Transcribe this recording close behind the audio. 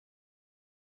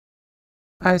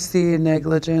I see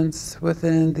negligence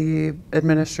within the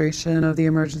administration of the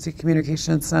Emergency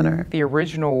Communications Center. The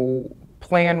original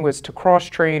plan was to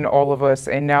cross-train all of us,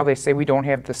 and now they say we don't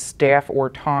have the staff or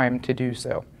time to do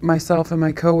so. Myself and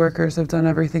my coworkers have done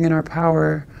everything in our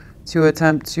power to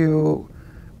attempt to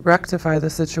rectify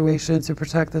the situation, to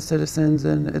protect the citizens,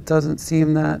 and it doesn't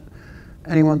seem that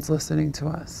anyone's listening to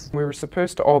us. We were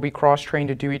supposed to all be cross-trained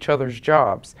to do each other's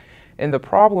jobs. And the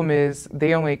problem is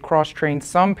they only cross-trained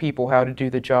some people how to do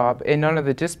the job, and none of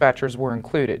the dispatchers were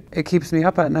included. It keeps me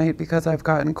up at night because I've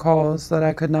gotten calls that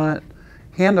I could not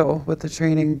handle with the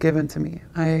training given to me.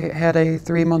 I had a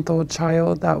 3-month-old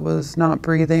child that was not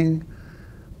breathing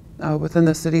within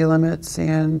the city limits,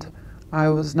 and I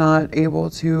was not able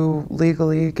to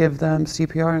legally give them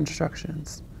CPR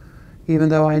instructions, even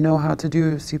though I know how to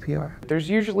do CPR. There's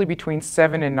usually between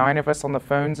 7 and 9 of us on the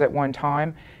phones at one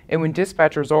time, and when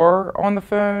dispatchers are on the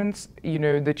phones, you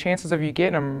know, the chances of you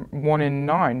getting them 1 in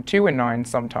 9, 2 in 9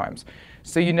 sometimes.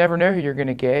 So you never know who you're going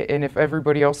to get, and if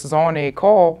everybody else is on a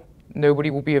call, nobody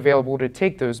will be available to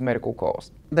take those medical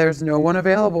calls. There's no one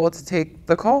available to take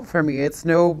the call for me. It's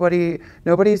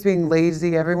nobody's being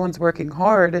lazy, everyone's working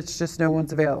hard, it's just no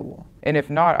one's available. And if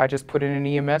not, I just put in an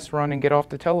EMS run and get off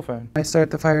the telephone. I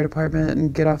start the fire department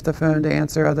and get off the phone to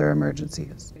answer other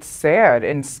emergencies. It's sad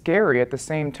and scary at the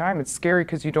same time. It's scary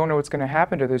because you don't know what's going to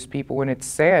happen to those people, and it's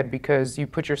sad because you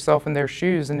put yourself in their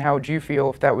shoes, and how would you feel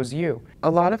if that was you? A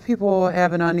lot of people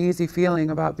have an uneasy feeling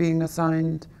about being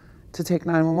assigned to take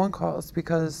 911 calls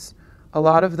because a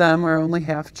lot of them are only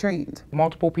half trained.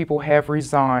 Multiple people have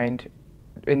resigned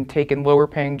and taken lower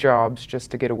paying jobs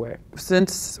just to get away.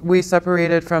 Since we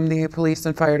separated from the police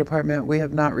and fire department, we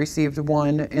have not received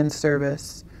one in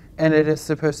service, and it is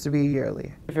supposed to be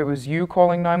yearly. If it was you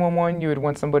calling 911, you would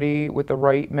want somebody with the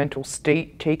right mental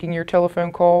state taking your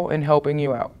telephone call and helping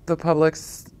you out. The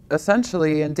public's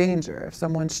essentially in danger. If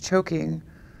someone's choking,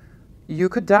 you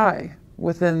could die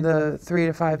within the 3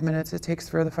 to 5 minutes it takes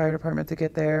for the fire department to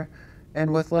get there.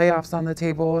 And with layoffs on the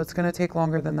table, it's going to take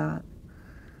longer than that.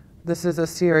 This is a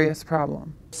serious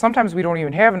problem. Sometimes we don't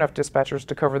even have enough dispatchers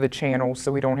to cover the channels,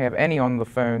 so we don't have any on the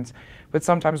phones. But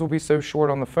sometimes we'll be so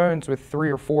short on the phones with 3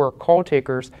 or 4 call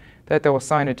takers that they'll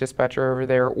assign a dispatcher over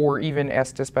there, or even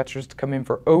ask dispatchers to come in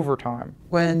for overtime.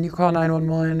 When you call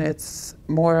 911, it's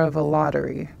more of a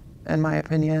lottery, in my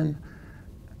opinion.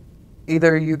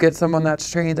 Either you get someone that's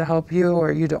trained to help you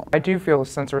or you don't. I do feel a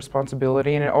sense of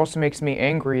responsibility, and it also makes me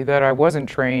angry that I wasn't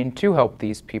trained to help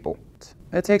these people.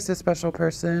 It takes a special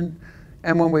person,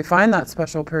 and when we find that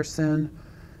special person,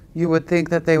 you would think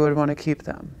that they would want to keep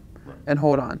them and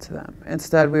hold on to them.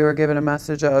 Instead, we were given a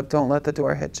message of don't let the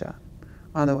door hit you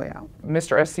on the way out.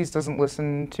 Mr. Estes doesn't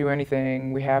listen to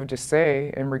anything we have to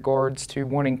say in regards to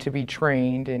wanting to be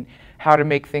trained and how to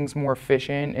make things more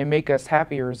efficient and make us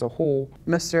happier as a whole.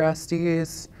 Mr.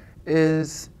 Estes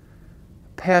is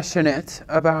passionate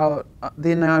about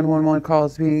the 911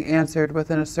 calls being answered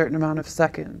within a certain amount of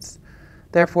seconds.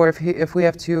 Therefore, if we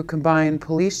have to combine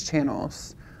police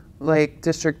channels, like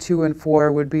District 2 and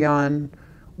 4 would be on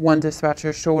one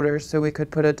dispatcher's shoulders, so we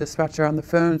could put a dispatcher on the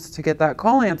phones to get that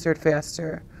call answered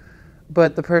faster,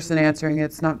 but the person answering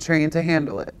it's not trained to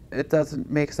handle it. It doesn't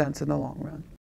make sense in the long run.